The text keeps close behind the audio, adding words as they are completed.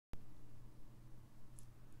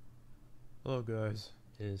Hello guys,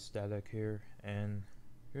 it is Static here, and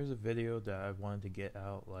here's a video that I wanted to get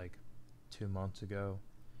out like 2 months ago.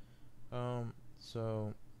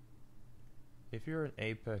 So if you're an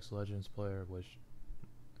Apex Legends player, which I'm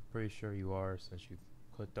pretty sure you are since you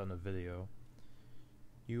clicked on the video,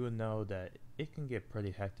 you would know that it can get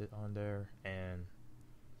pretty hectic on there, and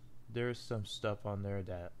there's some stuff on there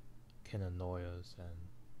that can annoy us, and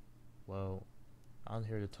well, I'm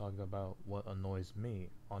here to talk about what annoys me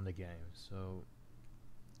on the game. So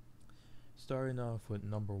starting off with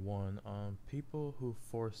number one, people who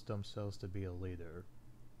force themselves to be a leader.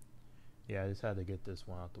 Yeah, I just had to get this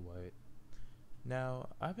one out the way. Now,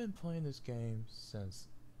 I've been playing this game since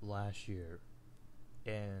last year,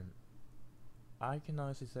 and I can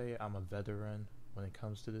honestly say I'm a veteran when it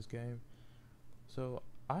comes to this game. So,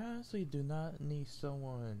 I honestly do not need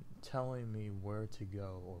someone telling me where to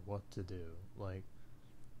go or what to do. Like,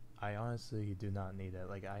 I honestly do not need that.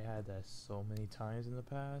 Like, I had that so many times in the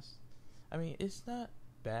past. I mean, it's not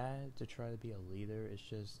bad to try to be a leader. It's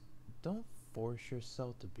just don't force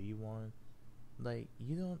yourself to be one. Like,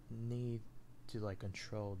 you don't need to like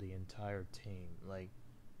control the entire team. Like,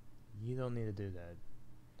 you don't need to do that.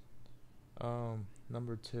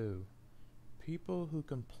 Number two, people who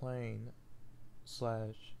complain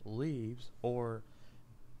slash leaves or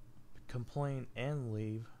complain and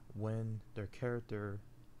leave when their character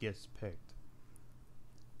gets picked.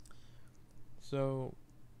 So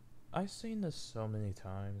I've seen this so many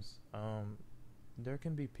times. There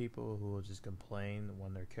can be people who will just complain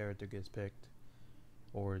when their character gets picked,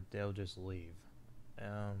 or they'll just leave.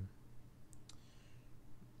 Um,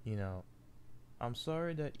 you know, I'm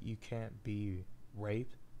sorry that you can't be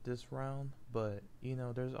raped this round, but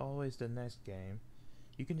there's always the next game.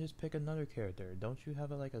 You can just pick another character. Don't you have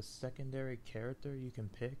like a secondary character you can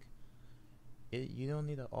pick? You don't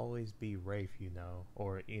need to always be Rafe,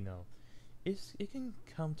 or it can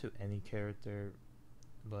come to any character,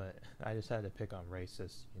 but I just had to pick on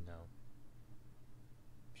racist.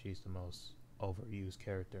 She's the most overused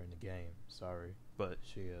character in the game. Sorry, but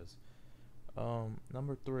she is.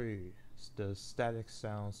 Number three, the static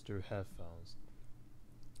sounds through headphones.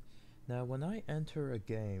 Now, when I enter a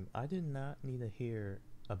game, I did not need to hear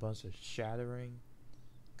a bunch of shattering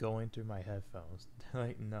going through my headphones.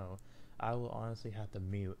 Like, no, I will honestly have to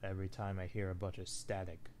mute every time I hear a bunch of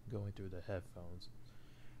static going through the headphones.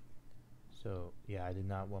 So, yeah, I did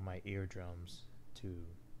not want my eardrums to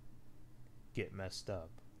get messed up.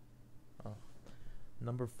 Uh,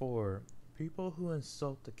 Number four, people who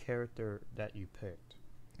insult the character that you picked.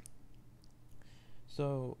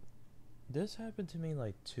 So, this happened to me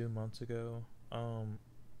like 2 months ago.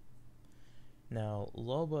 Now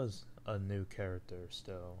Loba's a new character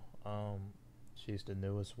still. She's the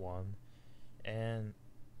newest one, and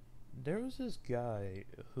there was this guy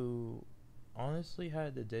who honestly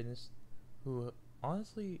had the dentist, who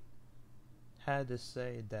honestly had to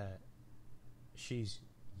say that she's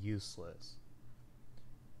useless.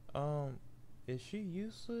 Um, is she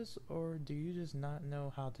useless, or do you just not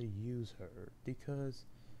know how to use her? Because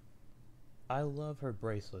I love her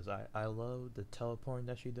bracelets. I love the teleporting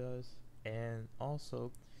that she does, and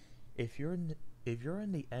also if you're in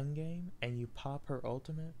the end game and you pop her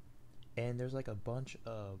ultimate, and there's like a bunch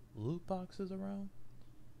of loot boxes around,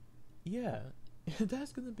 yeah,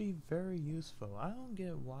 that's gonna be very useful. I don't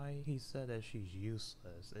get why he said that she's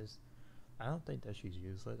useless. I don't think that she's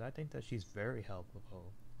useless. I think that she's very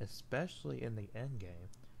helpful, especially in the end game.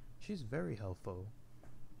 She's very helpful.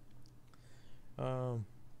 Um,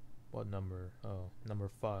 what number? Oh, number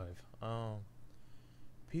five.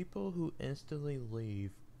 People who instantly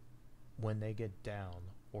leave when they get down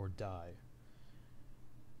or die.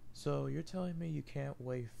 So you're telling me you can't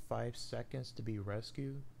wait 5 seconds to be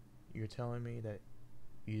rescued? You're telling me that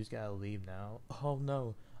you just gotta leave now? Oh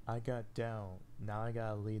no, I got down. Now I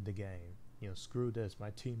gotta leave the game. Screw this.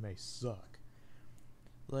 My teammates suck.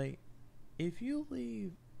 Like, if you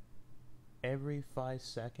leave every 5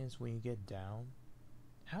 seconds when you get down,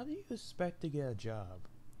 how do you expect to get a job?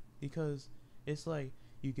 Because it's like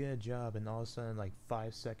you get a job and all of a sudden, like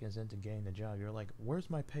 5 seconds into getting the job, you're like, where's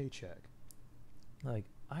my paycheck? Like,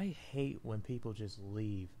 I hate when people just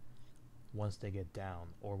leave once they get down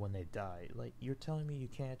or when they die. Like, you're telling me you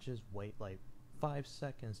can't just wait like 5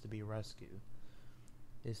 seconds to be rescued.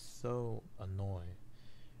 It's so annoying.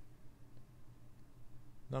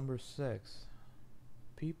 Number six,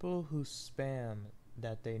 people who spam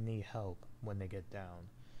that they need help when they get down.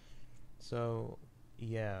 So,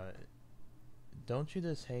 yeah, don't you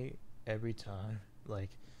just hate every time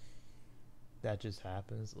like that just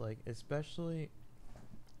happens? Like, especially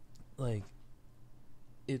like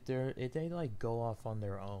if they like go off on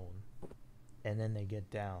their own and then they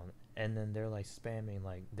get down, and then they're like spamming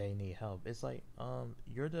like they need help. It's like,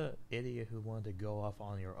 you're the idiot who wanted to go off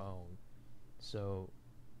on your own. So,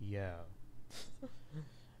 yeah.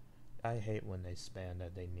 I hate when they spam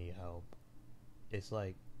that they need help. It's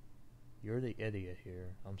like, you're the idiot here.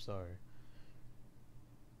 I'm sorry.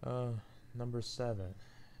 Uh, Number 7.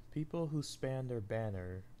 People who spam their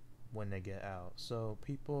banner when they get out. So,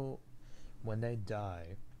 people, when they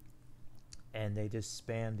die, and they just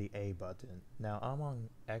spam the A button. Now, I'm on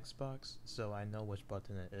Xbox, so I know which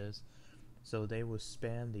button it is. So, they will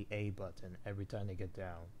spam the A button every time they get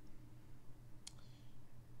down.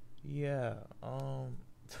 Yeah,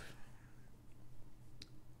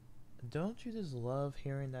 don't you just love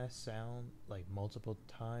hearing that sound like multiple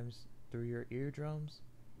times through your eardrums?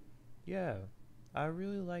 Yeah, I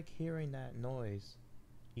really like hearing that noise,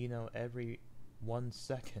 every 1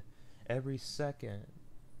 second. Every second,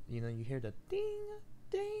 you hear the ding,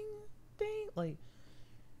 ding, ding. Like,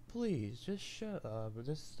 please, just shut up.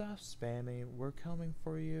 Just stop spamming. We're coming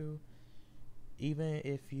for you. Even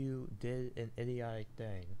if you did an idiotic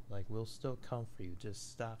thing, like, we'll still come for you.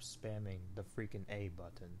 Just stop spamming the freaking A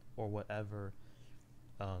button or whatever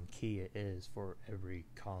key it is for every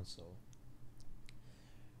console.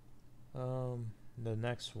 The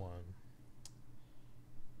next one.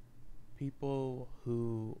 People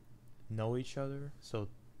who know each other, so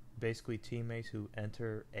basically teammates who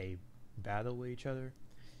enter a battle with each other,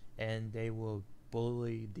 and they will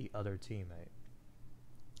bully the other teammate.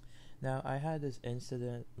 Now, I had this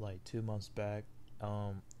incident like 2 months back.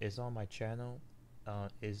 It's on my channel.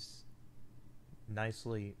 Is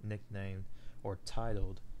nicely nicknamed or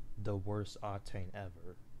titled "The Worst Octane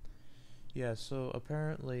Ever." Yeah, so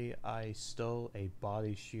apparently I stole a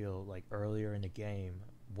body shield like earlier in the game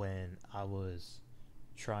when I was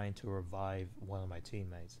trying to revive one of my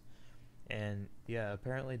teammates. And yeah,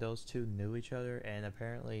 apparently those two knew each other, and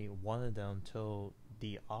apparently one of them told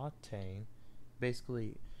the Octane,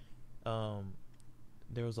 basically,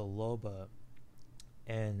 there was a Loba,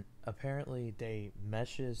 and apparently they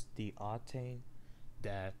messaged the Octane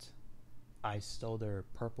that I stole their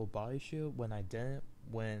purple body shield when I didn't,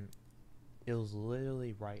 when it was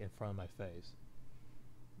literally right in front of my face.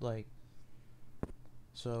 Like,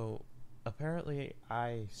 so apparently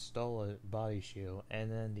I stole a body shield,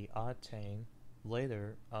 and then the Octane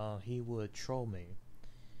later, he would troll me.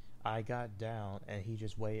 I got down, and he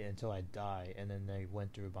just waited until I died, and then they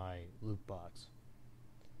went through my loot box.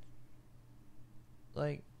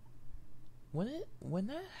 Like, when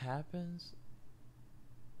that happens,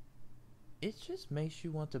 it just makes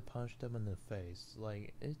you want to punch them in the face.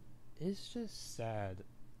 Like, it's just sad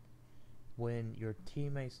when your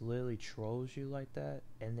teammates literally trolls you like that,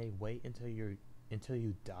 and they wait until you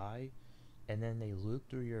die, and then they loot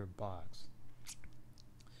through your box.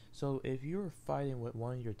 So if you're fighting with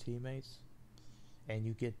one of your teammates and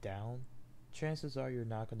you get down, chances are you're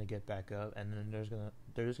not gonna get back up, and then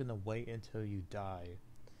they're just gonna wait until you die,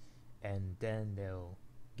 and then they'll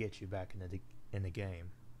get you back in the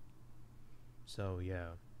game. So yeah,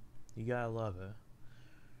 you gotta love it.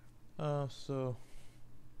 So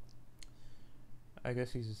I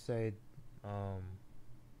guess you could say, oh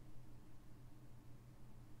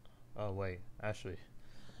wait, actually,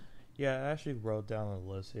 yeah, I actually wrote down a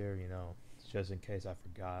list here, just in case I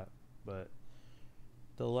forgot. But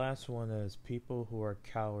the last one is people who are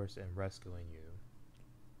cowards in rescuing you.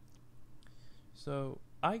 So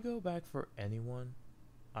I go back for anyone.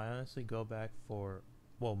 I honestly go back for,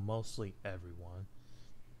 well, mostly everyone.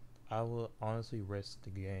 I will honestly risk the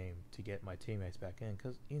game to get my teammates back in,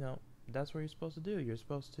 because, that's what you're supposed to do. You're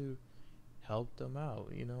supposed to help them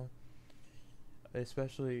out,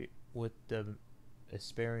 especially with the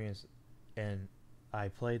experience and I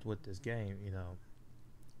played with this game,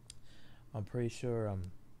 I'm pretty sure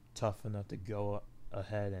I'm tough enough to go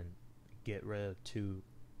ahead and get rid of two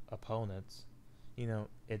opponents.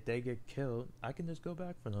 If they get killed, I can just go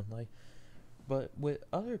back for them. Like, but with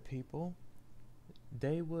other people,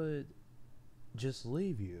 they would just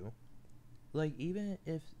leave you. Like, even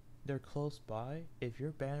if they're close by, if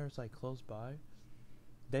your banner's like close by,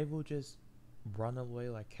 they will just run away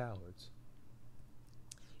like cowards.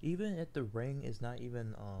 Even if the ring is not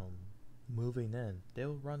even moving in,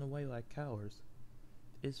 they'll run away like cowards.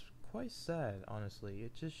 It's quite sad, honestly.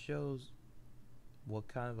 It just shows what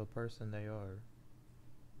kind of a person they are.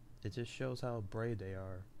 It just shows how brave they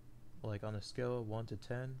are. Like, on a scale of 1 to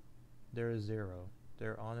 10, they're a 0.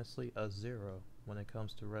 They're honestly a 0 when it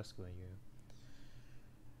comes to rescuing you.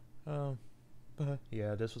 But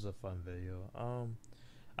yeah, this was a fun video.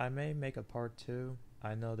 I may make a part 2.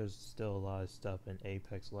 I know there's still a lot of stuff in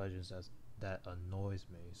Apex Legends that annoys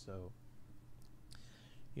me, so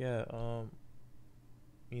Yeah,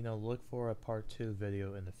 look for a part 2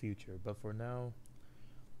 video in the future. But for now,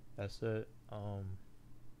 that's it. I'll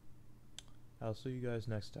see you guys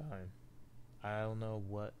next time. I don't know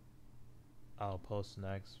what I'll post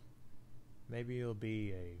next. Maybe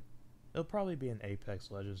it'll probably be an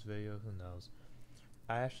Apex Legends video, who knows.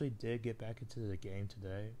 I actually did get back into the game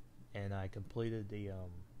today, and I completed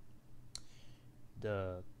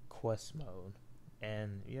the quest mode.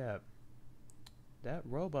 And yeah, that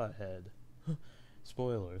robot head.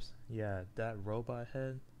 Spoilers. Yeah, that robot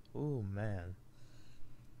head. Ooh, man.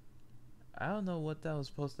 I don't know what that was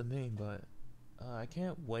supposed to mean, but I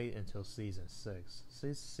can't wait until season 6.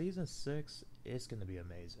 Season 6 is going to be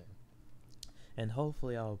amazing. And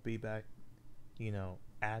hopefully I'll be back,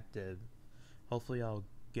 active. Hopefully I'll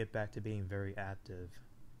get back to being very active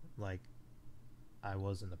like I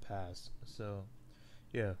was in the past. So,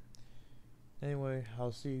 yeah. Anyway,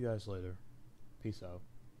 I'll see you guys later. Peace out.